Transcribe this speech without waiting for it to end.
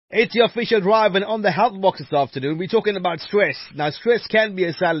It's the official drive, and on the health box this afternoon, we're talking about stress. Now, stress can be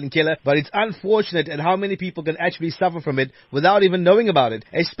a silent killer, but it's unfortunate at how many people can actually suffer from it without even knowing about it.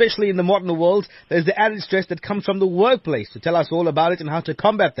 Especially in the modern world, there's the added stress that comes from the workplace. To tell us all about it and how to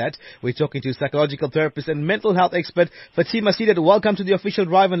combat that, we're talking to psychological therapist and mental health expert Fatima Seedat. Welcome to the official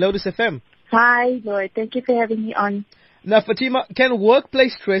drive on Lotus FM. Hi, Lloyd. Thank you for having me on. Now, Fatima, can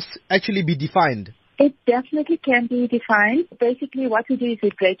workplace stress actually be defined? It definitely can be defined. Basically, what we do is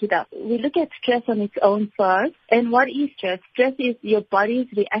we break it up. We look at stress on its own first. And what is stress? Stress is your body's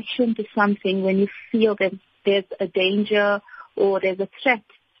reaction to something when you feel that there's a danger or there's a threat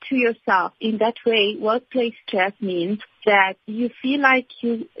to yourself. In that way, workplace stress means that you feel like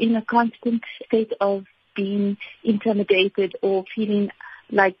you're in a constant state of being intimidated or feeling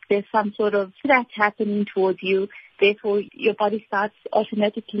like there's some sort of threat happening towards you. Therefore, your body starts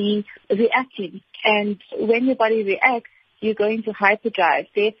automatically reacting. And when your body reacts, you go into hyperdrive.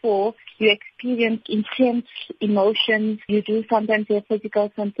 Therefore, you experience intense emotions. You do sometimes have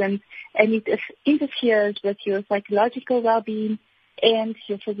physical symptoms, and it interferes with your psychological well-being and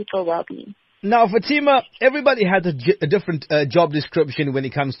your physical well-being. Now, Fatima, everybody has a different job description when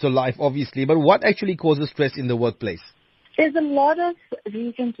it comes to life, obviously. But what actually causes stress in the workplace? There's a lot of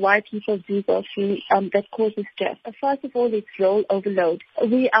reasons why people do go through that causes stress. First of all, it's role overload.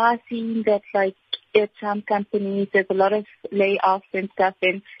 We are seeing that, like, at some companies, there's a lot of layoffs and stuff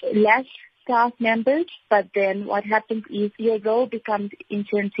and less staff members, but then what happens is your role becomes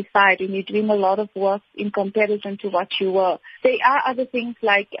intensified and you're doing a lot of work in comparison to what you were. There are other things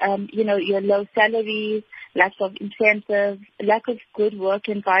like, your low salaries, lack of incentives, lack of good work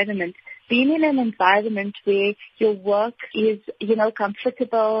environment. Being in an environment where your work is,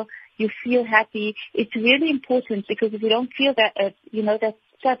 comfortable, you feel happy, it's really important, because if you don't feel that, that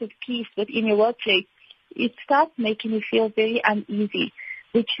sort of peace within your workplace, it starts making you feel very uneasy,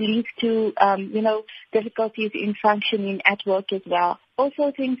 which leads to, difficulties in functioning at work as well.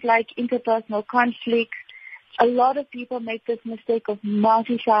 Also things like interpersonal conflicts. A lot of people make this mistake of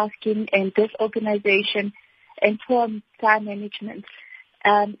multitasking and disorganization and poor time management.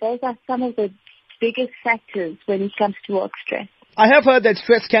 Those are some of the biggest factors when it comes to work stress. I have heard that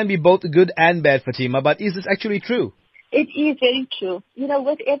stress can be both good and bad, Fatima, but is this actually true? It is very true.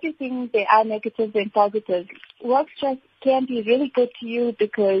 With everything, there are negatives and positives. Work stress can be really good to you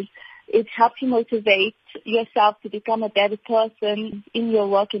because it helps you motivate yourself to become a better person in your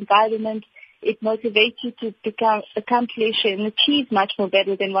work environment. It motivates you to accomplish and achieve much more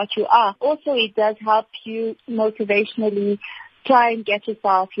better than what you are. Also, it does help you motivationally try and get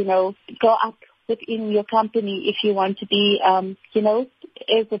yourself, go up within your company if you want to be, as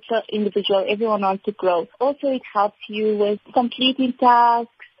an individual. Everyone wants to grow. Also, it helps you with completing tasks,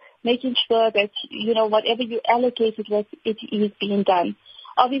 making sure that, whatever you allocated with, it is being done.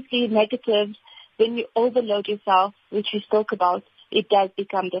 Obviously, negatives, when you overload yourself, which we spoke about, it does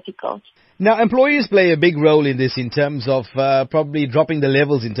become difficult. Now, employees play a big role in this in terms of probably dropping the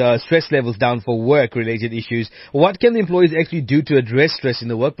levels into stress levels down for work-related issues. What can the employees actually do to address stress in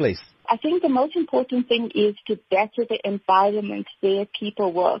the workplace? I think the most important thing is to better the environment where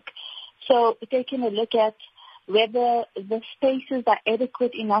people work. So taking a look at whether the spaces are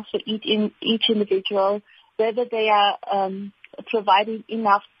adequate enough for each individual, whether they are providing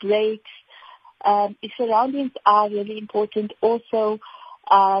enough breaks. Surroundings are really important. Also,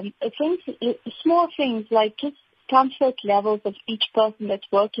 small things like just comfort levels of each person that's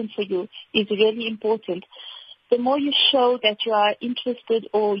working for you is really important. The more you show that you are interested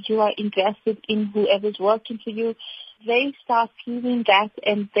or you are invested in whoever's working for you, they start feeling that,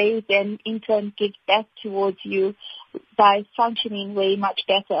 and they then in turn give back towards you by functioning way much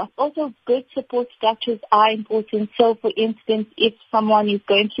better. Also, good support structures are important. So, for instance, if someone is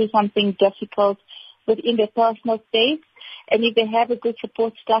going through something difficult within their personal space, and if they have a good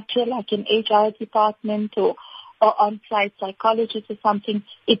support structure like an HR department or on-site psychologist or something,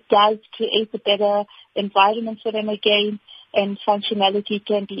 it does create a better environment for them again, and functionality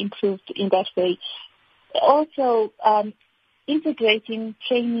can be improved in that way. Also, integrating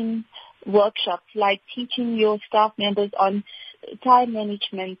training workshops, like teaching your staff members on time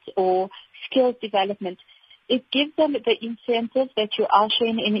management or skills development. It gives them the incentive that you are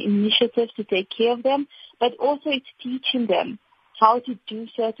showing an initiative to take care of them, but also it's teaching them how to do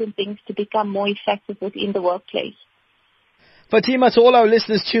certain things to become more effective within the workplace. Fatima, to all our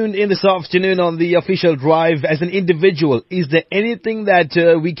listeners tuned in this afternoon on the official drive, as an individual, is there anything that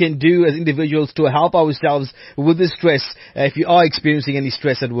we can do as individuals to help ourselves with the stress if you are experiencing any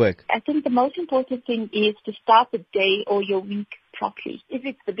stress at work? I think the most important thing is to start the day or your week properly. If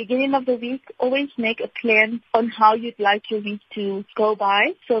it's the beginning of the week, always make a plan on how you'd like your week to go by.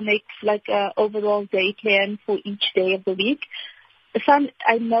 So make like an overall day plan for each day of the week.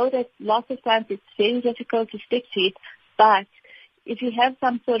 I know that lots of times it's very difficult to stick to it, but if you have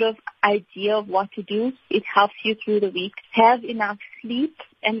some sort of idea of what to do, it helps you through the week. Have enough sleep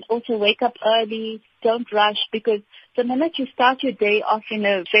and also wake up early. Don't rush, because the minute you start your day off in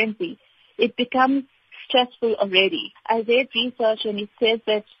a frenzy, it becomes stressful already. I read research and it says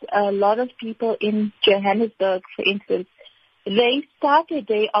that a lot of people in Johannesburg, for instance, they start their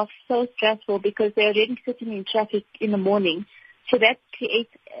day off so stressful because they're already sitting in traffic in the morning. So that creates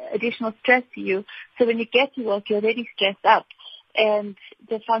additional stress to you. So when you get to work, you're already stressed up, and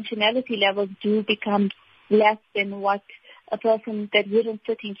the functionality levels do become less than what a person that wouldn't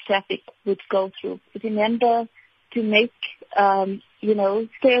sit in traffic would go through. But remember to make,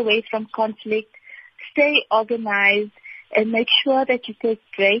 stay away from conflict, stay organized, and make sure that you take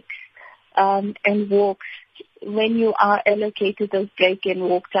breaks and walks when you are allocated those break and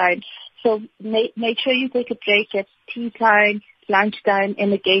walk times. So make sure you take a break at tea time, lunchtime,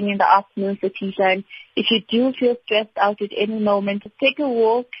 and again in the afternoon for tea time. If you do feel stressed out at any moment, take a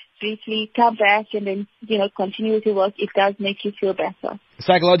walk briefly, come back, and then, continue with your work. It does make you feel better.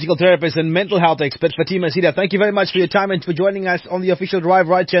 Psychological therapist and mental health expert Fatima Seedat, thank you very much for your time and for joining us on the official Drive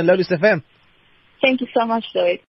right here on Lotus FM. Thank you so much, Lloyd.